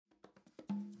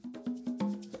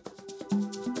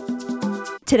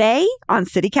Today on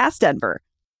CityCast Denver,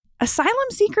 asylum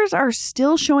seekers are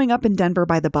still showing up in Denver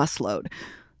by the busload.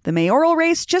 The mayoral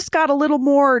race just got a little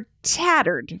more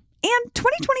tattered. And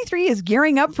 2023 is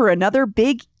gearing up for another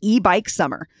big e-bike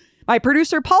summer. My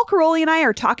producer Paul Caroli and I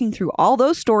are talking through all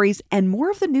those stories and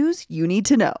more of the news you need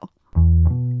to know.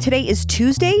 Today is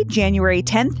Tuesday, January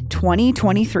 10th,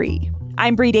 2023.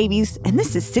 I'm Bree Davies, and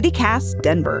this is CityCast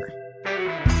Denver.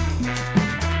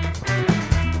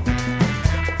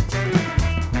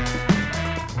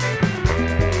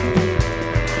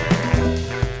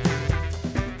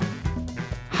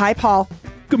 Hi, Paul.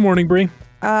 Good morning, Bree.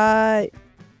 I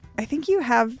think you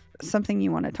have something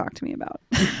you want to talk to me about.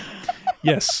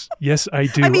 Yes, I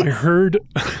do. I heard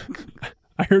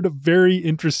a very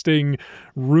interesting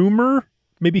rumor,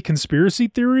 maybe conspiracy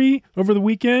theory over the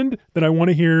weekend that I want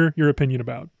to hear your opinion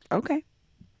about. Okay.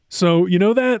 So, you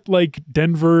know that like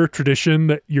Denver tradition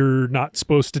that you're not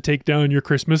supposed to take down your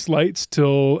Christmas lights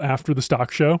till after the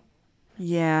stock show?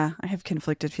 Yeah, I have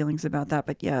conflicted feelings about that,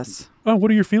 but yes. Oh,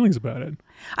 what are your feelings about it?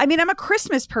 I mean, I'm a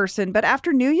Christmas person, but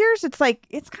after New Year's, it's like,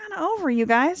 it's kind of over, you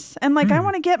guys. And like, I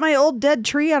want to get my old dead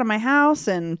tree out of my house,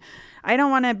 and I don't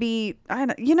want to be, I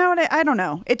don't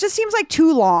know. It just seems like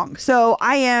too long. So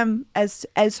I am, as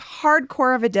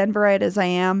hardcore of a Denverite as I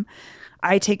am,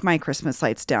 I take my Christmas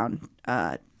lights down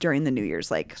during the New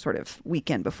Year's, like, sort of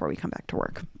weekend before we come back to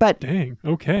work. But dang,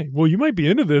 okay. Well, you might be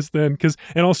into this then,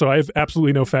 and also I have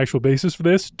absolutely no factual basis for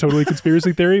this, totally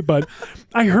conspiracy theory, but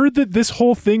I heard that this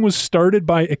whole thing was started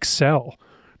by Xcel,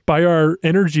 by our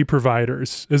energy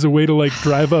providers, as a way to like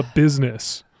drive up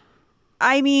business.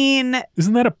 I mean,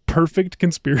 isn't that a perfect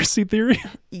conspiracy theory?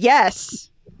 Yes.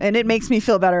 And it makes me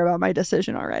feel better about my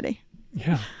decision already.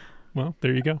 Yeah. Well,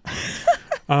 there you go.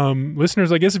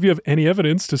 Listeners, I guess if you have any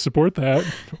evidence to support that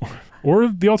or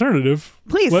the alternative,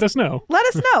 please let us know. Let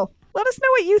us know. Let us know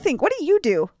what you think. What do you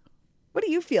do? What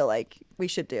do you feel like we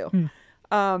should do?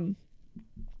 I'm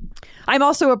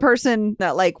also a person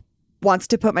that like wants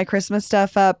to put my Christmas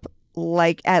stuff up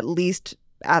like at least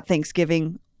at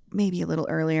Thanksgiving, maybe a little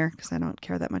earlier because I don't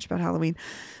care that much about Halloween.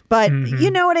 But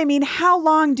you know what I mean? How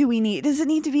long do we need? Does it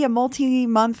need to be a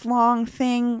multi-month long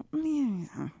thing?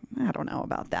 I don't know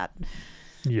about that.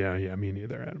 Yeah, me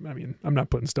neither. I mean, I'm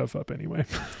not putting stuff up anyway.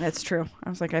 That's true. I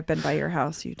was like, I've been by your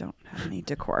house. You don't have any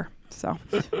decor. So,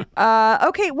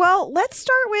 okay, well, let's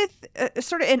start with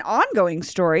sort of an ongoing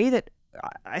story that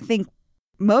I think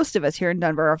most of us here in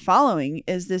Denver are following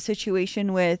is the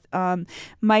situation with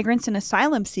migrants and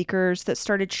asylum seekers that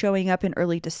started showing up in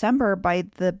early December by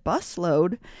the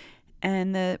busload.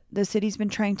 And the city's been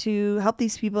trying to help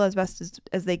these people as best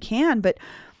as they can. But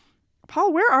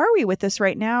Paul, where are we with this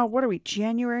right now? What are we,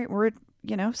 January? We're,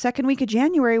 second week of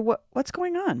January. What's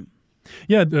going on?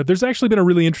 Yeah, there's actually been a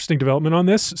really interesting development on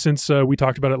this since we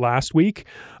talked about it last week.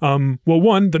 Well,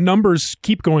 one, the numbers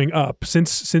keep going up.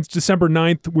 Since December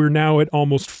 9th, we're now at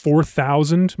almost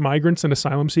 4,000 migrants and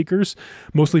asylum seekers,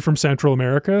 mostly from Central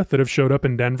America, that have showed up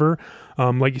in Denver.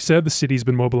 Like you said, the city's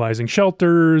been mobilizing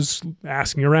shelters,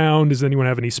 asking around, does anyone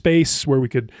have any space where we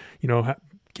could,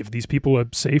 give these people a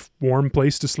safe, warm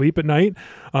place to sleep at night.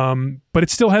 But it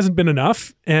still hasn't been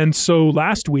enough. And so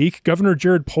last week, Governor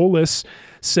Jared Polis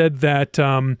said that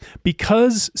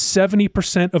because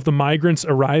 70% of the migrants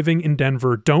arriving in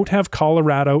Denver don't have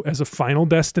Colorado as a final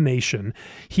destination,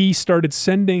 he started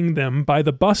sending them by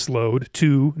the busload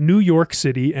to New York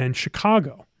City and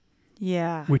Chicago.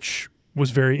 Yeah. Which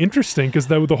was very interesting because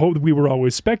we were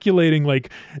always speculating,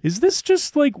 like, is this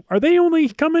just like, are they only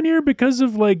coming here because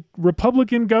of like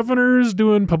Republican governors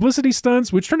doing publicity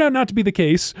stunts, which turned out not to be the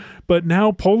case. But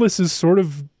now Polis is sort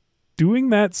of doing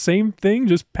that same thing,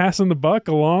 just passing the buck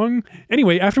along.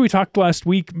 Anyway, after we talked last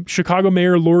week, Chicago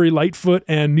Mayor Lori Lightfoot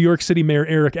and New York City Mayor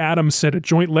Eric Adams sent a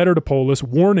joint letter to Polis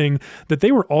warning that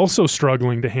they were also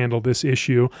struggling to handle this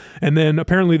issue. And then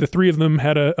apparently the three of them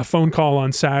had a phone call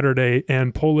on Saturday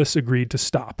and Polis agreed to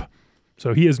stop.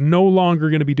 So he is no longer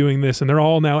going to be doing this, and they're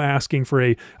all now asking for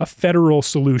a federal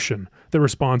solution that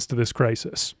responds to this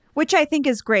crisis. Which I think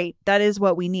is great. That is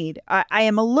what we need. I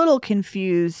am a little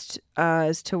confused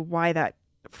as to why that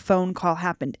phone call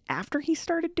happened after he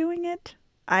started doing it.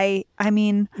 I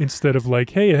mean... Instead of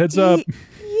like, hey, heads up. Yeah.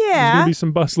 There's going to be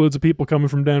some busloads of people coming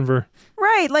from Denver.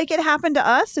 Right. Like it happened to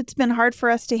us. It's been hard for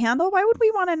us to handle. Why would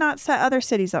we want to not set other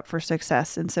cities up for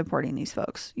success in supporting these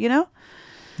folks,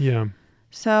 Yeah.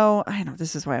 So I know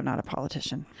this is why I'm not a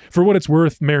politician. For what it's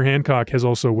worth, Mayor Hancock has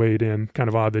also weighed in. Kind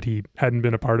of odd that he hadn't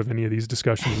been a part of any of these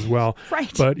discussions as well.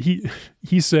 Right. But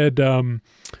he said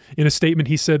in a statement,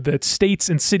 he said that states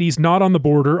and cities not on the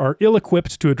border are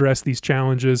ill-equipped to address these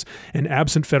challenges, and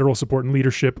absent federal support and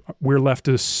leadership, we're left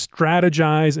to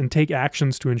strategize and take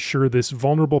actions to ensure this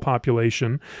vulnerable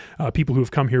population, people who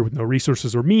have come here with no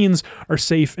resources or means, are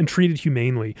safe and treated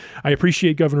humanely. I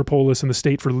appreciate Governor Polis and the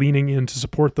state for leaning in to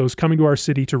support those coming to our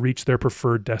city to reach their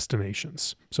preferred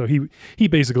destinations. So he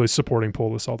basically is supporting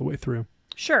Polis all the way through.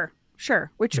 Sure.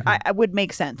 Which I would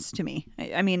make sense to me.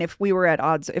 I mean, if we were at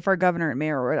odds, if our governor and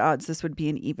mayor were at odds, this would be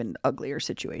an even uglier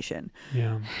situation.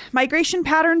 Yeah. Migration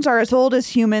patterns are as old as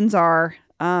humans are.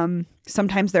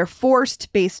 Sometimes they're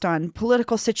forced based on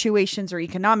political situations or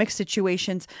economic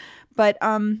situations. But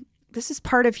this is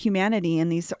part of humanity,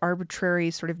 and these arbitrary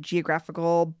sort of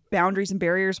geographical boundaries and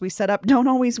barriers we set up don't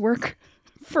always work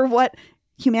for what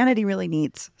humanity really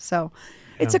needs. So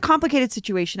it's a complicated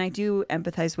situation. I do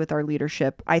empathize with our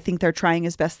leadership. I think they're trying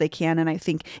as best they can. And I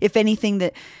think, if anything,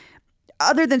 that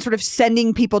other than sort of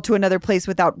sending people to another place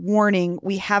without warning,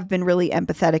 we have been really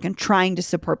empathetic and trying to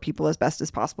support people as best as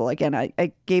possible. Again,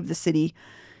 I gave the city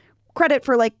credit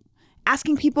for like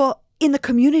asking people in the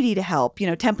community to help. You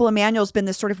know, Temple Emmanuel's been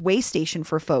this sort of way station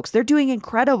for folks. They're doing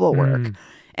incredible work.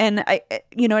 And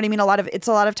you know what I mean? It's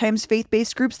a lot of times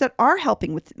faith-based groups that are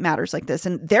helping with matters like this.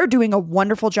 And they're doing a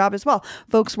wonderful job as well.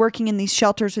 Folks working in these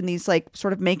shelters and these like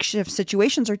sort of makeshift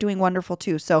situations are doing wonderful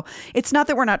too. So it's not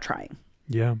that we're not trying.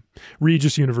 Yeah.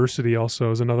 Regis University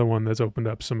also is another one that's opened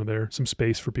up some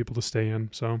space for people to stay in.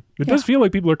 So it does feel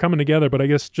like people are coming together, but I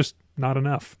guess just not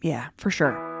enough. Yeah, for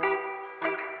sure.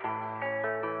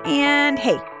 And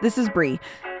hey, this is Bree.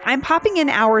 I'm popping in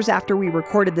hours after we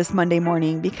recorded this Monday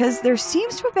morning because there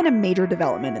seems to have been a major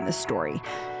development in this story.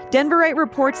 Denverite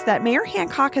reports that Mayor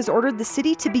Hancock has ordered the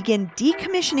city to begin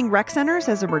decommissioning rec centers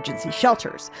as emergency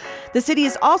shelters. The city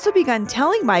has also begun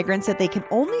telling migrants that they can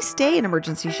only stay in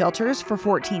emergency shelters for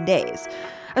 14 days.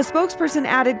 A spokesperson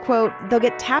added, quote, "They'll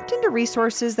get tapped into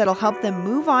resources that'll help them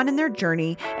move on in their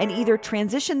journey and either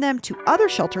transition them to other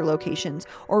shelter locations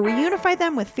or reunify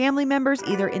them with family members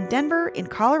either in Denver, in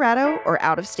Colorado, or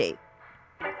out of state."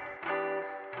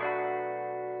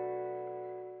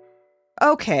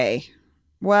 Okay,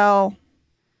 well,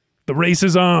 the race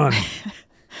is on.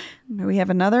 We have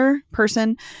another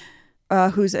person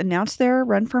who's announced their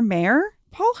run for mayor.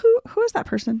 Paul, who is that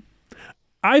person?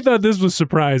 I thought this was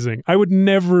surprising. I would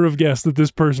never have guessed that this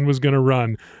person was going to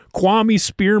run. Kwame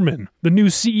Spearman, the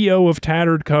new CEO of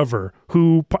Tattered Cover,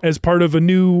 who, as part of a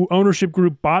new ownership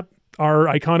group, bought our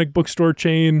iconic bookstore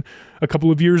chain a couple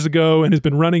of years ago and has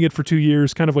been running it for 2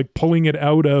 years, kind of like pulling it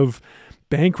out of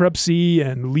bankruptcy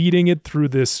and leading it through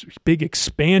this big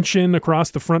expansion across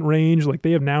the Front Range. Like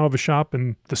they now have a shop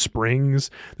in the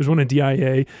Springs. There's one in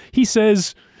DIA. He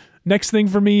says, next thing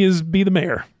for me is be the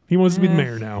mayor. He wants to be the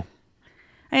mayor now.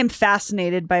 I am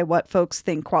fascinated by what folks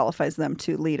think qualifies them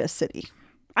to lead a city.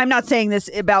 I'm not saying this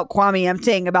about Kwame. I'm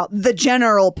saying about the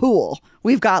general pool.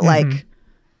 We've got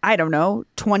I don't know,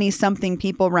 20-something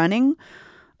people running.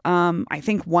 I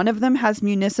think one of them has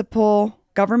municipal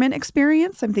government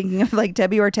experience. I'm thinking of like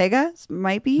Debbie Ortega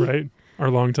might be. Right. Our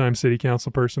longtime city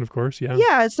council person, of course. Yeah.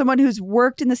 Yeah. It's someone who's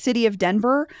worked in the city of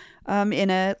Denver in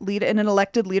an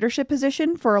elected leadership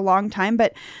position for a long time.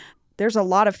 But there's a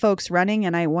lot of folks running,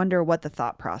 and I wonder what the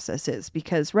thought process is,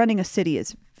 because running a city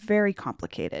is very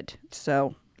complicated.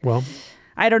 So, well,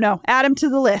 I don't know. Add them to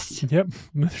the list. Yep.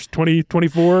 There's 20,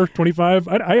 24, 25.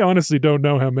 I honestly don't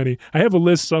know how many. I have a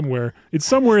list somewhere. It's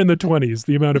somewhere in the 20s,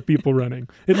 the amount of people running.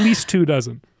 At least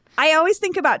 24. I always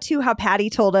think about, too, how Patty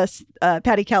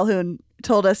Calhoun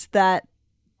told us that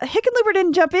Hickenlooper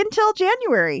didn't jump in till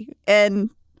January. And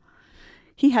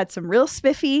he had some real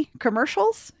spiffy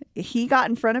commercials. He got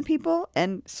in front of people.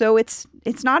 And so it's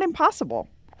not impossible.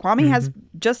 Kwame has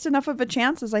just enough of a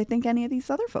chance as I think any of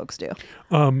these other folks do.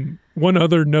 One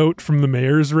other note from the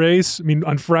mayor's race. I mean,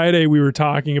 on Friday, we were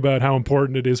talking about how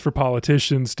important it is for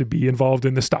politicians to be involved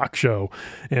in the stock show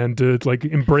and to like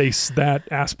embrace that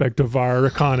aspect of our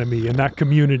economy and that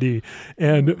community.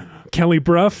 And Kelly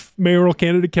Brough, mayoral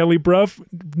candidate Kelly Brough,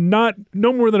 no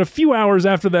more than a few hours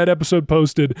after that episode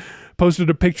posted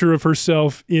a picture of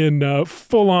herself in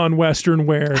full-on Western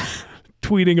wear.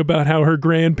 Tweeting about how her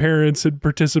grandparents had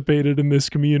participated in this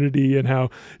community and how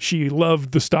she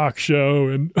loved the stock show,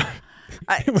 and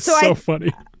it was so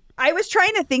funny. I was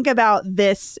trying to think about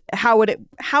this. How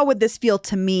would this feel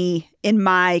to me in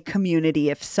my community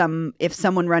if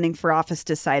someone running for office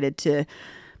decided to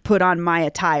put on my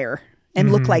attire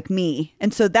and look like me?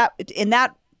 And so that in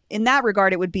that in that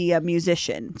regard, it would be a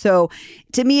musician. So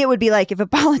to me, it would be like if a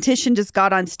politician just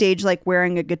got on stage like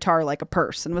wearing a guitar like a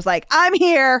purse and was like, I'm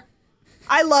here.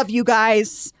 I love you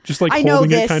guys. Just like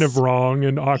holding it kind of wrong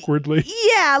and awkwardly.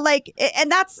 Yeah, like,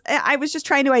 and I was just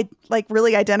trying to like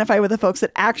really identify with the folks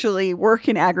that actually work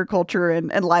in agriculture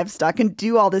and livestock and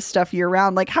do all this stuff year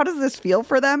round. Like, how does this feel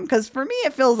for them? Because for me,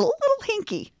 it feels a little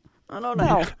hinky. I don't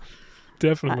know. Yeah,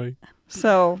 definitely.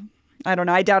 So I don't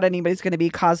know. I doubt anybody's going to be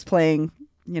cosplaying,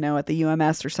 at the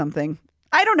UMS or something.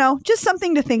 I don't know. Just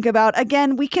something to think about.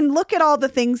 Again, we can look at all the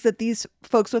things that these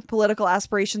folks with political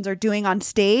aspirations are doing on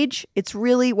stage. It's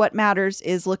really what matters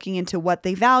is looking into what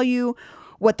they value,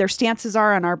 what their stances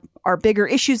are on our bigger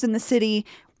issues in the city,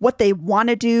 what they want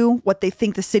to do, what they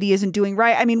think the city isn't doing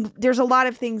right. I mean, there's a lot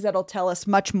of things that'll tell us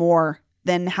much more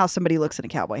than how somebody looks in a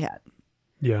cowboy hat.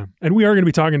 Yeah. And we are going to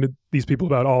be talking to these people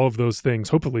about all of those things,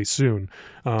 hopefully soon.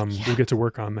 We'll get to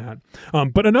work on that.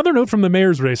 But another note from the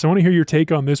mayor's race. I want to hear your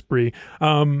take on this, Bree.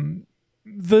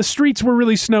 The streets were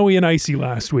really snowy and icy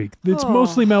last week. It's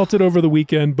mostly melted over the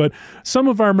weekend, but some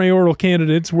of our mayoral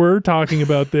candidates were talking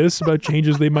about this, about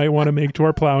changes they might want to make to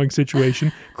our plowing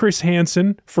situation. Chris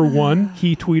Hansen, for one,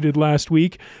 he tweeted last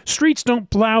week, "Streets don't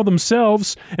plow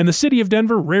themselves, and the city of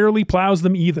Denver rarely plows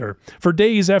them either. For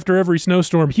days after every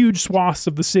snowstorm, huge swaths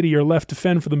of the city are left to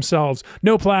fend for themselves.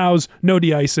 No plows, no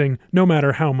de-icing, no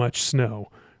matter how much snow."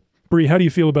 Bree, how do you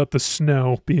feel about the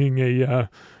snow being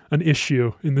an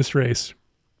issue in this race?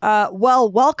 Well,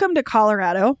 welcome to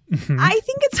Colorado. Mm-hmm. I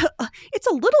think it's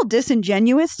a little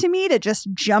disingenuous to me to just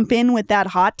jump in with that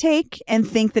hot take and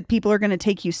think that people are going to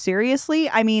take you seriously.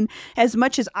 I mean, as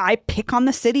much as I pick on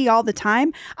the city all the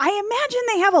time, I imagine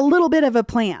they have a little bit of a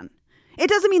plan. It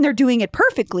doesn't mean they're doing it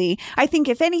perfectly. I think,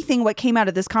 if anything, what came out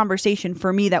of this conversation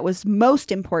for me that was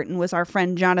most important was our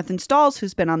friend Jonathan Stalls,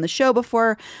 who's been on the show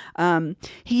before.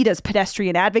 He does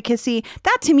pedestrian advocacy.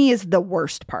 That, to me, is the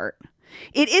worst part.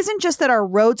 It isn't just that our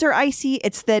roads are icy,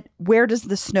 it's that where does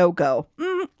the snow go?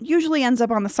 Usually ends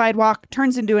up on the sidewalk,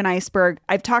 turns into an iceberg.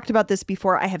 I've talked about this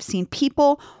before. I have seen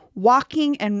people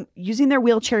walking and using their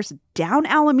wheelchairs down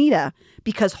Alameda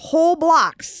because whole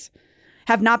blocks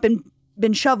have not been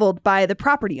shoveled by the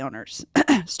property owners.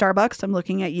 Starbucks, I'm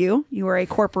looking at you. You are a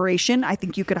corporation. I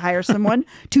think you could hire someone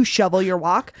to shovel your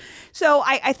walk. So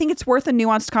I think it's worth a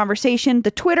nuanced conversation.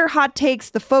 The Twitter hot takes,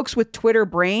 the folks with Twitter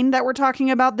brain that were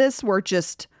talking about this were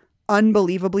just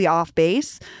unbelievably off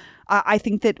base. I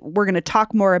think that we're going to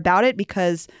talk more about it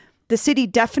because the city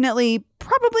definitely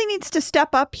probably needs to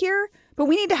step up here, but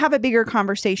we need to have a bigger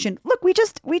conversation. Look, we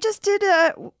just did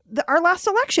our last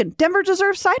election. Denver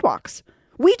deserves sidewalks.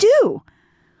 We do.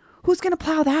 Who's going to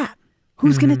plow that?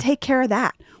 Who's going to take care of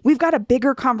that? We've got a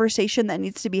bigger conversation that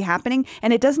needs to be happening,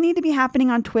 and it doesn't need to be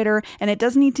happening on Twitter, and it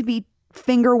doesn't need to be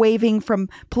finger waving from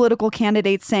political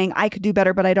candidates saying, I could do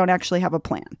better, but I don't actually have a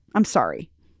plan. I'm sorry.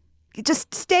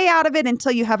 Just stay out of it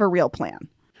until you have a real plan.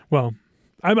 Well,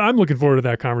 I'm looking forward to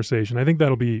that conversation. I think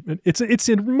that'll be, it's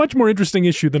a much more interesting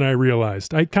issue than I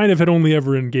realized. I kind of had only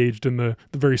ever engaged in the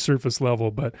very surface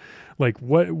level, but like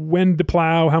when to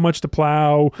plow, how much to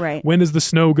plow, right. When is the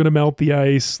snow going to melt the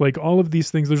ice, like all of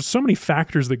these things. There's so many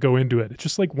factors that go into it. It's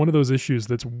just like one of those issues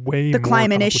that's way more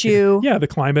climate issue. Yeah, the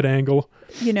climate angle.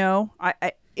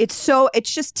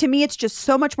 It's just, to me, it's just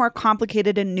so much more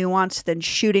complicated and nuanced than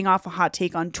shooting off a hot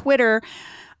take on Twitter.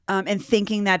 And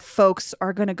thinking that folks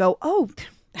are going to go, oh,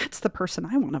 that's the person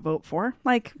I want to vote for.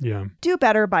 Like, yeah. Do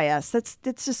better by us. That's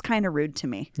just kind of rude to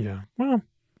me. Yeah. Well,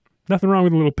 nothing wrong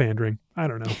with a little pandering. I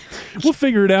don't know. We'll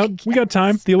figure it out. We got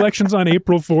time. The election's on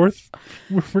April 4th.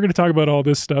 We're going to talk about all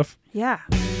this stuff. Yeah.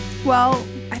 Well,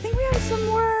 I think we have some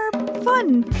more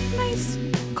fun, nice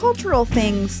cultural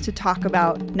things to talk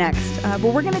about next. But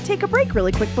we're going to take a break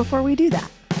really quick before we do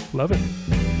that. Love it.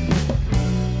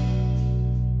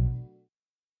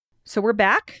 So we're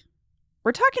back.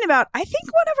 We're talking about, I think,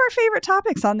 one of our favorite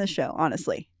topics on this show,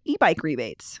 honestly, e-bike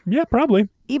rebates. Yeah, probably.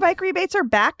 E-bike rebates are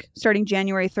back starting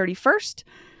January 31st.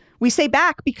 We say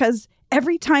back because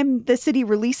every time the city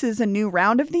releases a new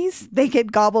round of these, they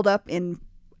get gobbled up in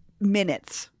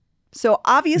minutes. So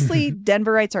obviously,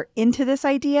 Denverites are into this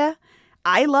idea.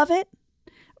 I love it.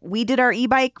 We did our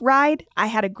e-bike ride. I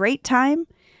had a great time.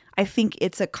 I think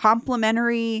it's a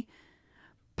complimentary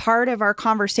part of our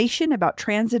conversation about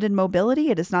transit and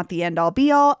mobility. It is not the end all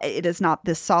be all. It is not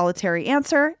this solitary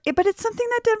answer, but it's something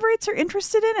that Denverites are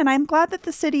interested in. And I'm glad that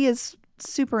the city is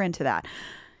super into that.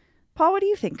 Paul, what do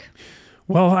you think?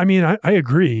 Well, I mean, I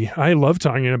agree. I love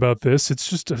talking about this. It's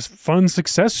just a fun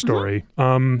success story.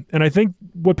 And I think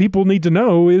what people need to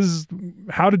know is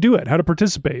how to do it, how to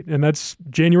participate. And that's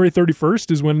January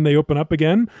 31st is when they open up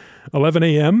again, 11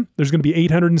 a.m. There's going to be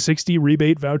 860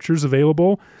 rebate vouchers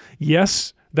available.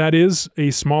 Yes, that is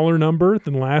a smaller number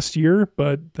than last year,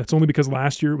 but that's only because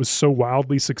last year it was so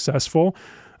wildly successful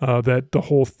that the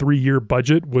whole 3-year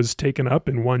budget was taken up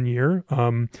in 1 year.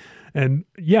 And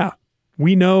yeah,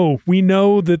 we know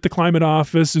that the Climate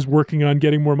Office is working on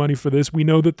getting more money for this. We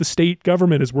know that the state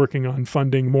government is working on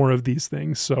funding more of these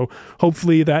things. So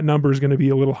hopefully that number is going to be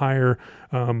a little higher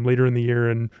later in the year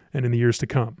and in the years to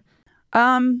come.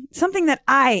 Something that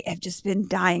I have just been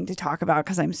dying to talk about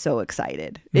because I'm so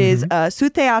excited is Su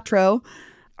Teatro,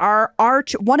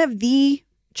 one of the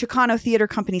Chicano theater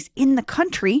companies in the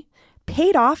country,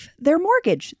 paid off their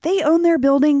mortgage. They own their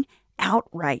building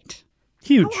outright.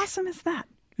 Huge. How awesome is that?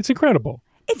 It's incredible.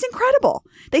 It's incredible.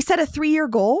 They set a 3-year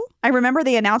goal. I remember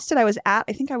they announced it. I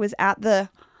think I was at the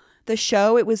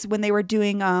show. It was when they were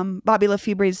doing Bobby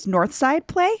LaFibre's North Side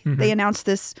play. They announced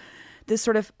this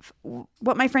sort of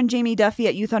what my friend Jamie Duffy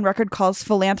at Youth on Record calls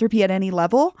philanthropy at any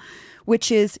level,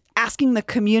 which is asking the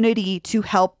community to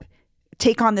help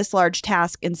take on this large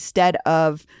task instead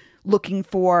of looking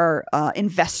for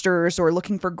investors or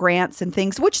looking for grants and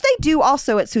things, which they do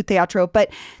also at Su Teatro.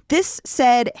 But this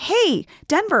said, hey,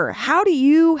 Denver, how do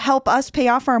you help us pay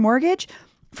off our mortgage?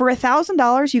 For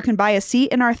 $1,000, you can buy a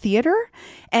seat in our theater.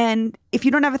 And if you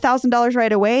don't have $1,000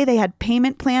 right away, they had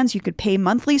payment plans. You could pay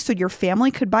monthly so your family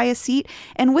could buy a seat.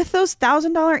 And with those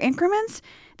 $1,000 increments,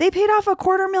 they paid off a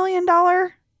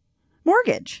 $250,000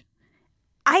 mortgage.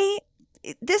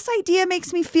 This idea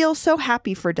makes me feel so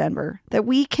happy for Denver that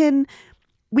we can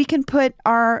put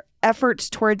our efforts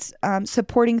towards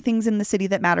supporting things in the city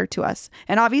that matter to us.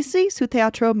 And obviously, Su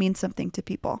Teatro means something to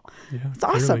people. Yeah, it's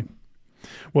awesome. Clearly.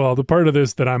 Well, the part of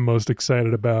this that I'm most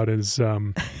excited about is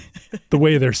the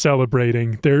way they're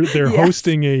celebrating. They're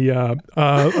hosting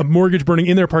a mortgage burning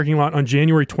in their parking lot on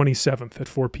January 27th at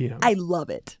 4 p.m. I love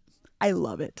it.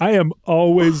 I am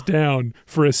always down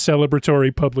for a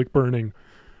celebratory public burning.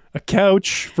 A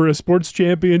couch for a sports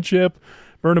championship,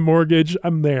 burn a mortgage.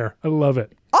 I'm there. I love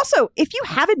it. Also, if you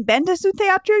haven't been to Su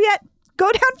Teatro yet,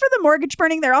 go down for the mortgage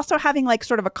burning. They're also having like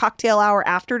sort of a cocktail hour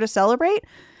after to celebrate.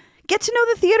 Get to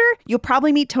know the theater. You'll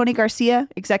probably meet Tony Garcia,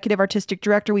 executive artistic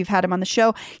director. We've had him on the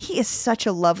show. He is such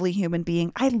a lovely human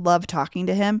being. I love talking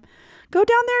to him. Go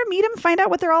down there, meet him, find out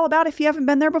what they're all about if you haven't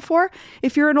been there before.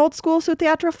 If you're an old school Su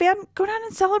Teatro fan, go down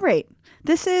and celebrate.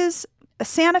 This is a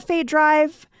Santa Fe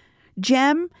Drive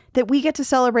gem that we get to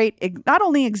celebrate, not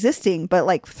only existing, but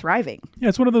like thriving. Yeah,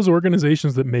 it's one of those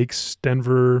organizations that makes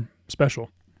Denver special.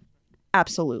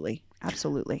 Absolutely.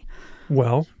 Absolutely.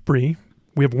 Well, Bree,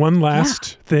 we have one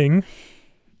last thing.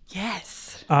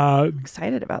 Yes. I'm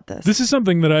excited about this. This is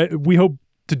something that we hope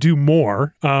to do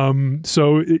more.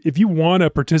 So if you want to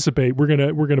participate, we're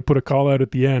gonna put a call out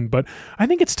at the end. But I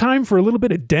think it's time for a little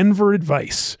bit of Denver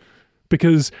advice.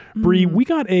 Because, Bree, we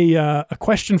got a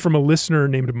question from a listener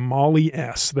named Molly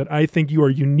S. that I think you are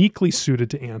uniquely suited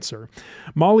to answer.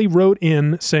 Molly wrote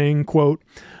in saying, quote,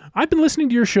 I've been listening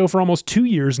to your show for almost 2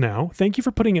 years now. Thank you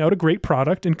for putting out a great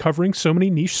product and covering so many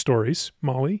niche stories.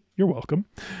 Molly, you're welcome.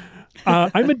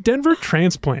 I'm a Denver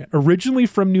transplant, originally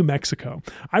from New Mexico.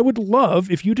 I would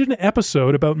love if you did an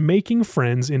episode about making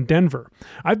friends in Denver.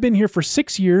 I've been here for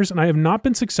 6 years and I have not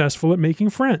been successful at making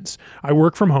friends. I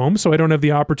work from home, so I don't have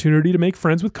the opportunity to make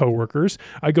friends with coworkers.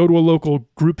 I go to a local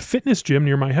group fitness gym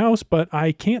near my house, but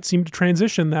I can't seem to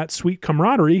transition that sweet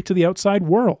camaraderie to the outside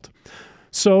world.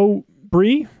 So,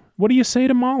 Bree, what do you say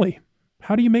to Molly?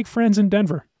 How do you make friends in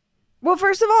Denver? Well,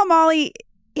 first of all, Molly,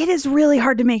 it is really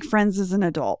hard to make friends as an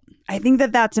adult. I think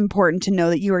that that's important to know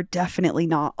that you are definitely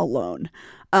not alone.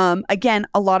 Again,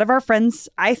 a lot of our friends,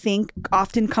 I think,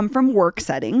 often come from work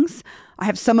settings. I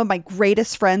have some of my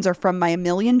greatest friends are from my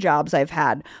million jobs I've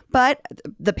had, but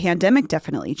the pandemic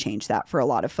definitely changed that for a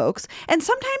lot of folks. And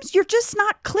sometimes you're just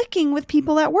not clicking with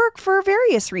people at work for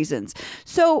various reasons.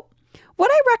 So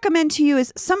what I recommend to you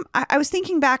is I was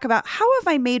thinking back about how have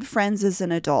I made friends as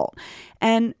an adult?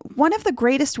 And one of the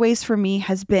greatest ways for me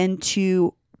has been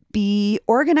to be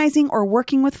organizing or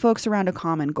working with folks around a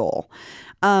common goal.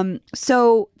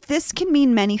 So this can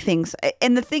mean many things.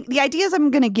 And the ideas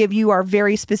I'm going to give you are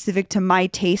very specific to my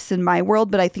tastes and my world,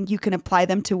 but I think you can apply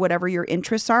them to whatever your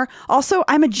interests are. Also,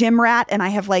 I'm a gym rat and I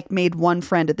have like made one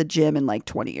friend at the gym in like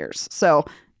 20 years. So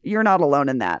you're not alone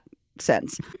in that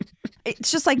sense.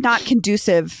 It's just like not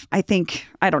conducive. I think,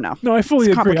 I don't know. No, I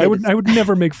fully agree. I would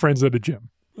never make friends at a gym.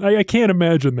 I can't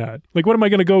imagine that. Like, what am I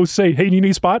going to go say? Hey, you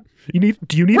need a spot? Do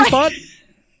you need a spot?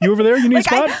 You over there? You need a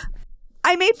spot?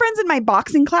 I made friends in my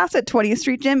boxing class at 20th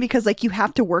Street Gym because like you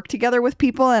have to work together with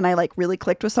people, and I like really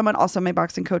clicked with someone. Also, my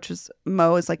boxing coach was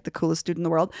Mo, is like the coolest dude in the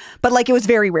world. But like it was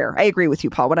very rare. I agree with you,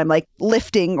 Paul. When I'm like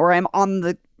lifting or I'm on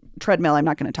the treadmill, I'm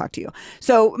not going to talk to you.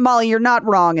 So Molly, you're not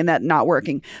wrong in that not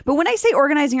working. But when I say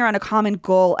organizing around a common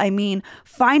goal, I mean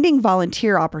finding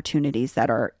volunteer opportunities that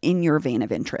are in your vein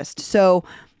of interest. So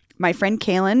my friend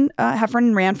Kaylin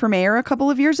Heffernan ran for mayor a couple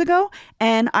of years ago,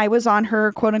 and I was on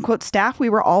her quote unquote staff. We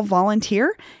were all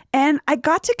volunteer, and I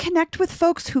got to connect with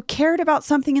folks who cared about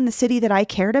something in the city that I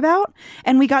cared about,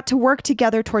 and we got to work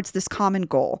together towards this common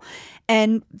goal.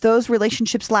 And those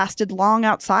relationships lasted long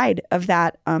outside of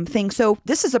that thing. So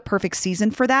this is a perfect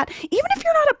season for that. Even if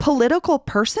you're not a political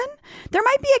person, there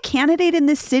might be a candidate in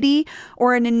this city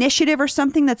or an initiative or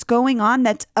something that's going on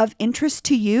that's of interest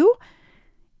to you.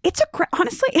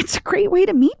 Honestly, it's a great way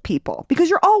to meet people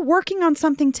because you're all working on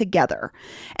something together.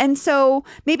 And so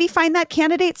maybe find that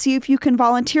candidate, see if you can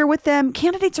volunteer with them.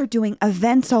 Candidates are doing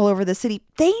events all over the city.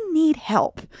 They need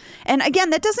help. And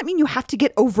again, that doesn't mean you have to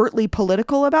get overtly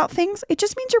political about things. It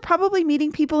just means you're probably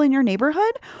meeting people in your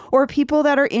neighborhood or people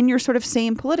that are in your sort of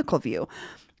same political view.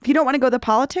 If you don't want to go the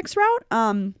politics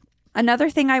route, another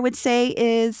thing I would say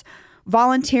is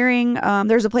volunteering.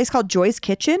 There's a place called Joy's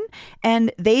Kitchen,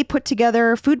 and they put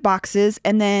together food boxes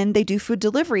and then they do food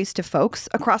deliveries to folks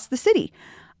across the city.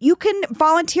 You can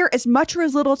volunteer as much or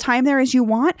as little time there as you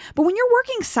want, but when you're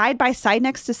working side by side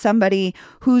next to somebody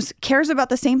who cares about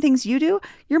the same things you do,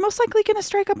 you're most likely going to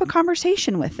strike up a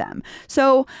conversation with them.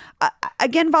 So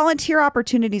again, volunteer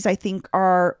opportunities, I think,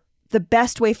 are the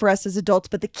best way for us as adults,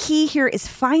 but the key here is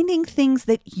finding things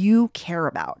that you care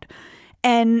about.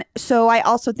 And so I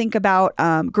also think about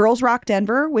Girls Rock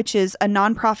Denver, which is a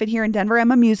nonprofit here in Denver.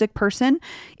 I'm a music person.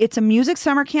 It's a music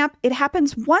summer camp. It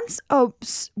happens once a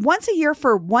year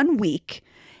for 1 week.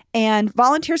 And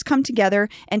volunteers come together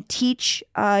and teach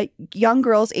young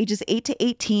girls ages 8 to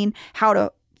 18 how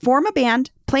to form a band,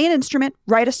 play an instrument,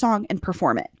 write a song, and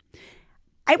perform it.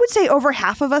 I would say over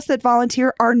half of us that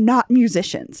volunteer are not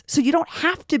musicians. So you don't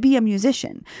have to be a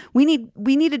musician. We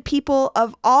needed people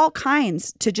of all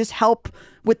kinds to just help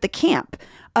with the camp.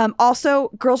 Also,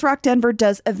 Girls Rock Denver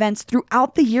does events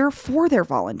throughout the year for their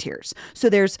volunteers. So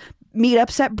there's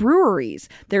meetups at breweries.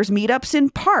 There's meetups in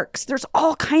parks. There's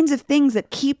all kinds of things that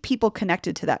keep people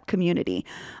connected to that community.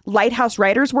 Lighthouse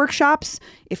Writers Workshops.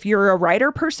 If you're a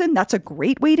writer person, that's a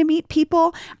great way to meet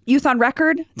people. Youth on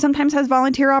Record sometimes has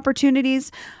volunteer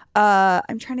opportunities.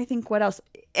 I'm trying to think what else.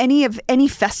 Any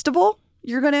festival,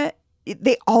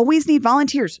 they always need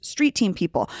volunteers, street team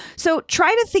people. So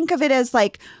try to think of it as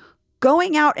like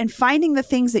going out and finding the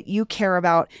things that you care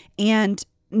about and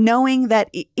knowing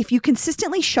that if you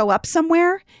consistently show up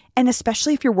somewhere, and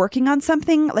especially if you're working on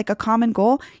something like a common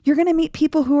goal, you're going to meet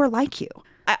people who are like you.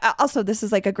 Also, this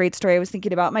is like a great story I was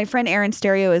thinking about. My friend Erin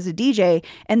Stereo is a DJ,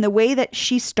 and the way that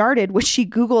she started was she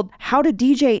Googled how to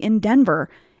DJ in Denver,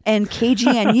 and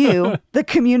KGNU, the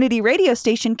community radio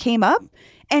station, came up.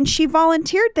 And she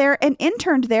volunteered there and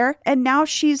interned there. And now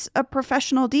she's a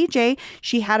professional DJ.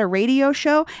 She had a radio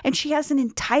show and she has an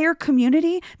entire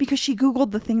community because she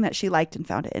Googled the thing that she liked and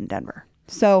found it in Denver.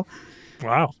 So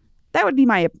wow,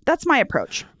 that's my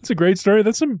approach. That's a great story.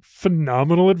 That's some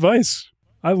phenomenal advice.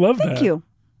 I love that. Thank you.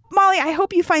 Molly, I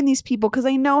hope you find these people because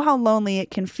I know how lonely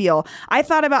it can feel. I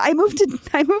moved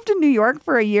to New York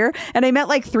for a year and I met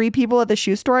like 3 people at the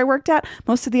shoe store I worked at.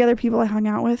 Most of the other people I hung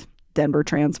out with, Denver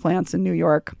transplants in New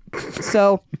York.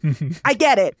 So I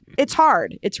get it. It's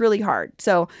hard. It's really hard.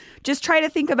 So just try to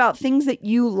think about things that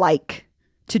you like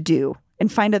to do and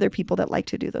find other people that like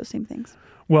to do those same things.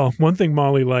 Well, one thing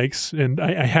Molly likes, and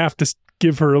I have to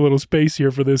give her a little space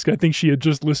here for this. I think she had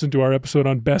just listened to our episode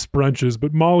on best brunches,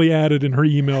 but Molly added in her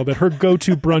email that her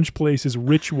go-to brunch place is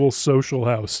Ritual Social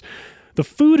House. The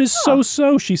food is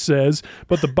so-so, she says,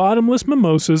 but the bottomless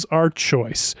mimosas are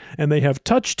choice. And they have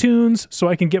touch tunes, so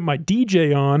I can get my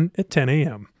DJ on at 10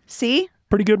 a.m. See?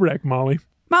 Pretty good rec, Molly.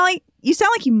 Molly, you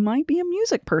sound like you might be a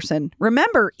music person.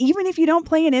 Remember, even if you don't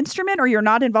play an instrument or you're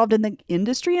not involved in the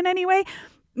industry in any way,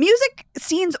 music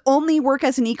scenes only work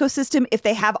as an ecosystem if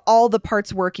they have all the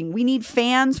parts working. We need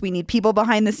fans, we need people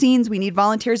behind the scenes, we need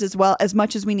volunteers as well, as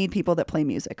much as we need people that play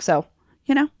music. So,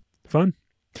 Fun.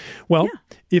 Well,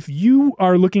 if you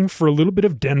are looking for a little bit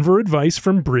of Denver advice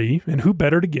from Bree, and who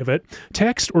better to give it,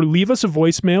 text or leave us a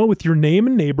voicemail with your name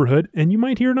and neighborhood, and you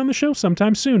might hear it on the show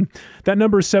sometime soon. That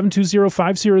number is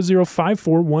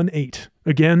 720-500-5418.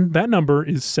 Again, that number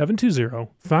is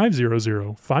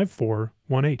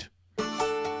 720-500-5418.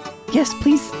 Yes,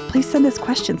 please send us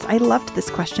questions. I loved this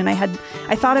question. I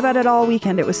thought about it all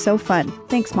weekend. It was so fun.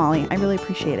 Thanks, Molly. I really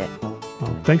appreciate it. Well,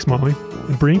 thanks, Molly.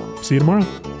 And Bree, see you tomorrow.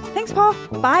 Thanks, Thanks,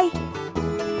 Paul. Bye.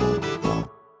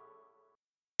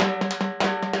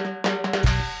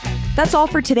 That's all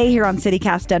for today here on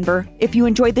CityCast Denver. If you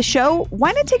enjoyed the show,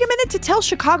 why not take a minute to tell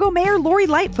Chicago Mayor Lori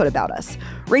Lightfoot about us?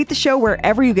 Rate the show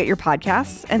wherever you get your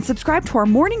podcasts and subscribe to our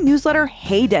morning newsletter,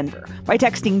 Hey Denver, by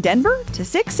texting Denver to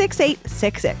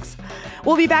 66866.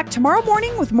 We'll be back tomorrow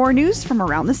morning with more news from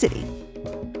around the city.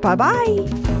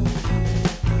 Bye-bye.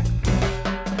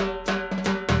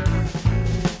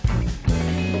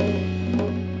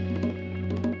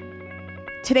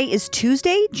 Today is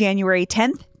Tuesday, January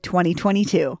 10th,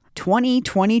 2022.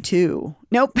 2022.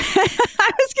 Nope. I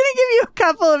was going to give you a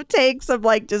couple of takes of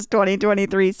like just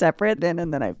 2023 separate,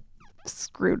 and then I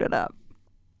screwed it up.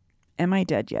 Am I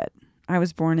dead yet? I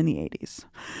was born in the 80s.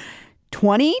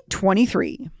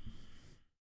 2023.